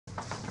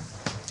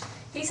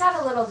He's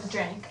had a little to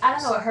drink. I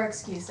don't know what her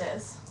excuse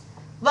is.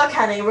 Look,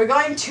 honey, we're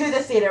going to the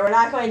theater. We're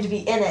not going to be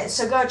in it,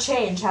 so go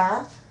change,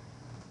 huh?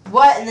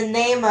 What in the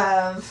name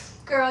of...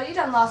 Girl, you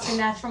done lost your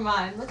natural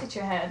mind. Look at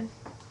your head.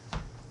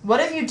 What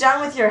have you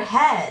done with your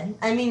head?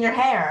 I mean, your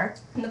hair.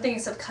 Nothing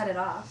except cut it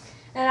off.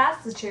 And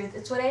that's the truth.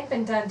 It's what ain't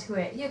been done to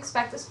it. You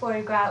expect this boy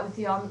to go out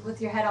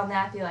with your head all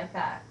nappy like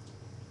that.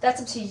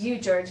 That's up to you,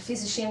 George, if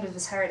he's ashamed of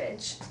his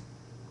heritage.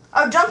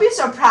 Oh, don't be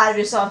so proud of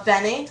yourself,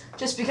 Benny,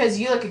 just because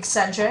you look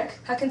eccentric.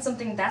 How can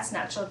something that's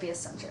natural be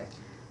eccentric?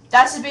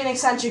 That's what being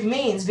eccentric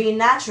means, being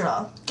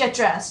natural. Get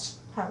dressed.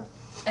 Huh.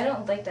 I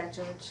don't like that,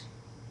 George.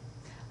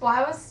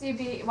 Why must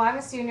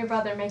you and your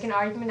brother make an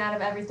argument out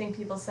of everything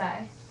people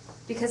say?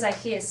 Because I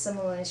hate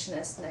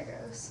assimilationist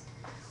Negroes.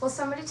 Will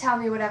somebody tell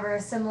me whatever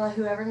assimila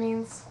whoever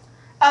means?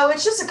 Oh,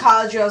 it's just a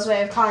college girl's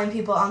way of calling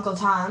people Uncle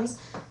Toms,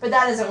 but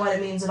that isn't what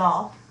it means at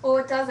all. Well,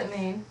 what does it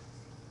mean?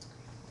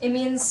 It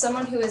means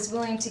someone who is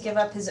willing to give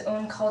up his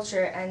own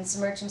culture and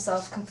submerge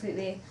himself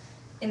completely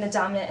in the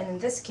dominant, and in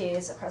this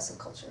case, oppressive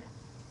culture.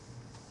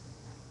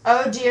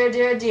 Oh dear,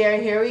 dear,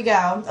 dear, here we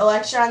go. A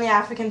lecture on the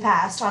African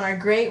past, on our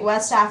great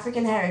West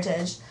African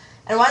heritage.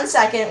 In 1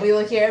 second, we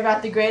will hear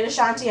about the great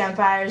Ashanti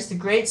empires, the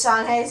great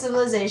Songhai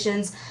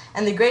civilizations,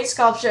 and the great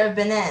sculpture of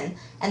Benin,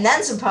 and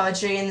then some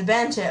poetry in the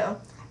Bantu.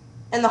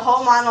 And the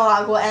whole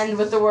monologue will end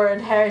with the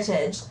word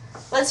heritage.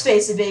 Let's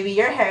face it, baby,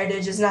 your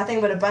heritage is nothing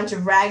but a bunch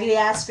of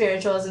raggedy-ass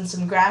spirituals and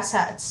some grass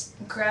huts.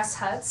 Grass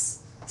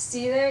huts?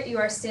 See there, you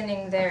are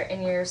standing there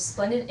in your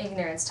splendid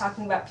ignorance,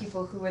 talking about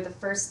people who were the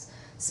first to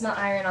smelt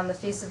iron on the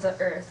face of the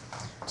earth.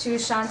 To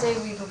Ashanti,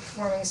 we were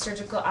performing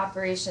surgical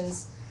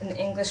operations, and the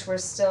English were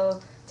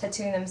still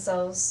tattooing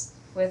themselves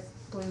with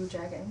blue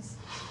dragons.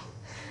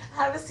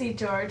 Have a seat,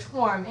 George.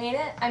 Warm, ain't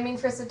it? I mean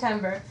for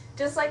September.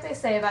 Just like they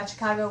say about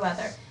Chicago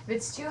weather. If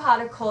it's too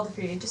hot or cold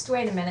for you, just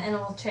wait a minute and it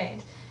will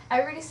change.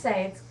 Everybody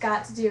say it's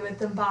got to do with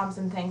them bombs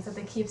and things that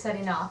they keep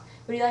setting off.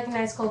 Would you like a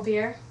nice cold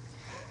beer?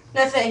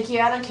 No thank you,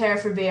 I don't care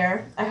for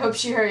beer. I hope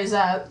she hurries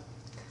up.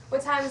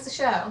 What time is the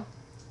show?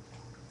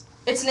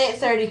 It's an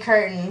 8:30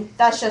 curtain.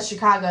 That's just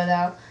Chicago,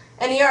 though.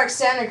 And New York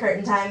Standard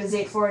Curtain time is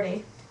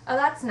 8:40. Oh,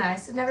 that's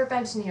nice. I've never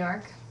been to New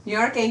York. New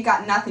York ain't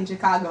got nothing,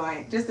 Chicago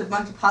ain't. Just a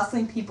bunch of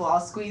hustling people all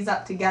squeezed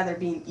up together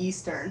being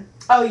Eastern.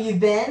 Oh, you've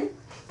been?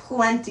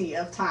 Plenty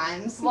of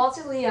times.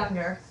 Walter Lee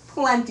Younger.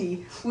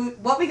 Plenty.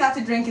 What we got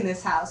to drink in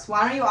this house?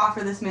 Why don't you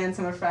offer this man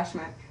some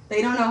refreshment?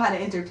 They don't know how to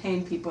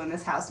entertain people in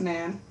this house,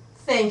 man.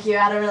 Thank you,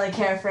 I don't really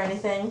care for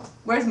anything.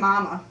 Where's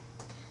Mama?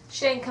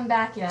 She ain't come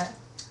back yet.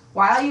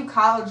 Why all you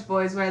college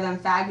boys wear them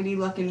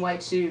faggoty-looking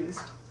white shoes?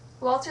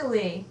 Walter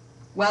Lee.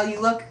 Well,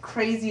 you look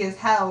crazy as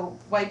hell.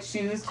 White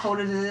shoes, cold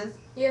as it is.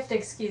 You have to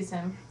excuse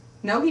him.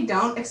 No, he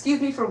don't. Excuse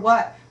me for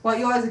what? What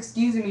you always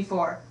excusing me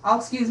for? I'll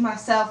excuse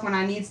myself when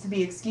I needs to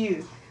be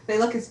excused. They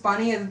look as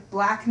funny as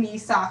black knee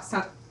socks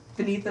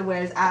beneath the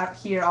wears out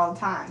here all the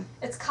time.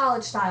 It's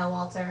college style,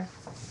 Walter.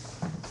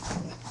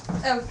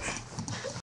 Oh,